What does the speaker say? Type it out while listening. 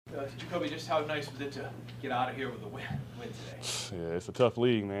Jacoby, just how nice was it to get out of here with a win today? Yeah, it's a tough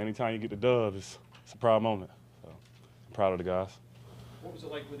league, man. Anytime you get the dub, it's a proud moment. So I'm proud of the guys. What was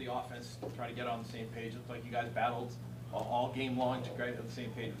it like with the offense trying to get on the same page? It looked like you guys battled all game long to get on the same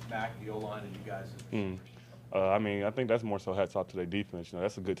page with Mac, the O-line, and you guys. I mean, I think that's more so hats off to their defense. You know,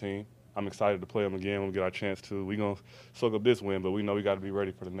 that's a good team. I'm excited to play them again when we get our chance to. We're going to soak up this win, but we know we got to be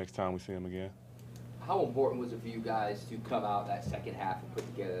ready for the next time we see them again. How important was it for you guys to come out that second half and put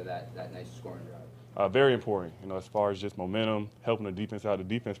together that nice scoring drive? Very important, you know, as far as just momentum, helping the defense out. The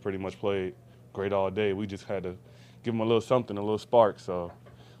defense pretty much played great all day. We just had to give them a little something, a little spark. So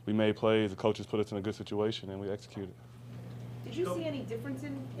we made plays, the coaches put us in a good situation, and we executed. Did you see any difference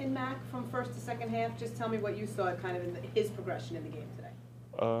in Mac from first to second half? Just tell me what you saw kind of in his progression in the game today.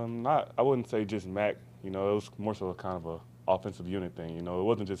 I wouldn't say just Mac. You know, it was more so kind of a offensive unit thing. You know, it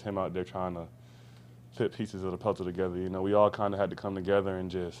wasn't just him out there trying to fit pieces of the puzzle together. You know, we all kind of had to come together and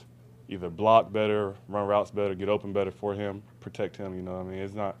just either block better, run routes better, get open better for him, protect him. You know what I mean?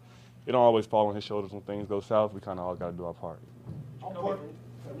 It don't always fall on his shoulders when things go south. We kind of all got to do our part. From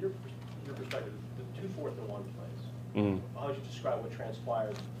your perspective, the 2 4th-and-1 plays, how would you describe what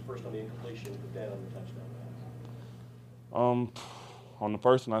transpired first on the incompletion, but then on the touchdown pass? On the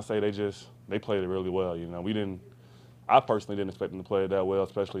first one, I say they played it really well. You know, I personally didn't expect them to play it that well,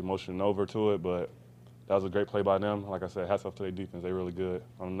 especially motioning over to it, but that was a great play by them. Like I said, hats off to their defense. They're really good.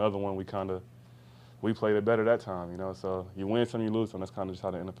 On another one, we played it better that time, you know. So you win some, you lose some. That's kind of just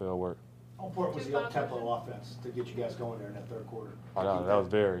how the NFL works. How important was the up-tempo offense to get you guys going there in that third quarter? That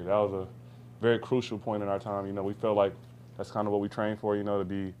was a very crucial point in our time. You know, we felt like that's kind of what we trained for, you know,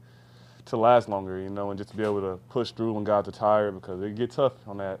 to last longer, you know, and just to be able to push through when guys are tired, because it get tough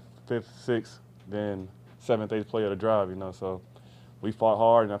on that 5th, 6th, then 7th, 8th play of the drive, you know. So we fought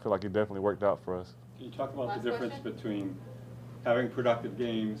hard, and I feel like it definitely worked out for us. Can you talk about the difference between having productive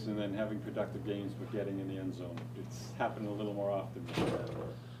games and then having productive games but getting in the end zone? It's happened a little more often.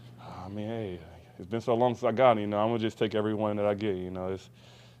 I mean, hey, it's been so long since I got it, you know. I'm going to just take every one that I get, you know.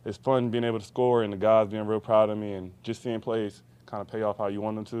 It's fun being able to score and the guys being real proud of me and just seeing plays kind of pay off how you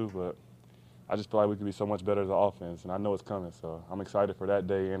want them to, but I just feel like we could be so much better as an offense, and I know it's coming, so I'm excited for that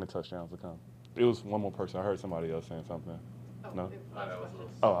day and the touchdowns to come. It was one more person. I heard somebody else saying something. No? Oh,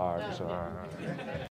 Oh, all right, for sure. All right.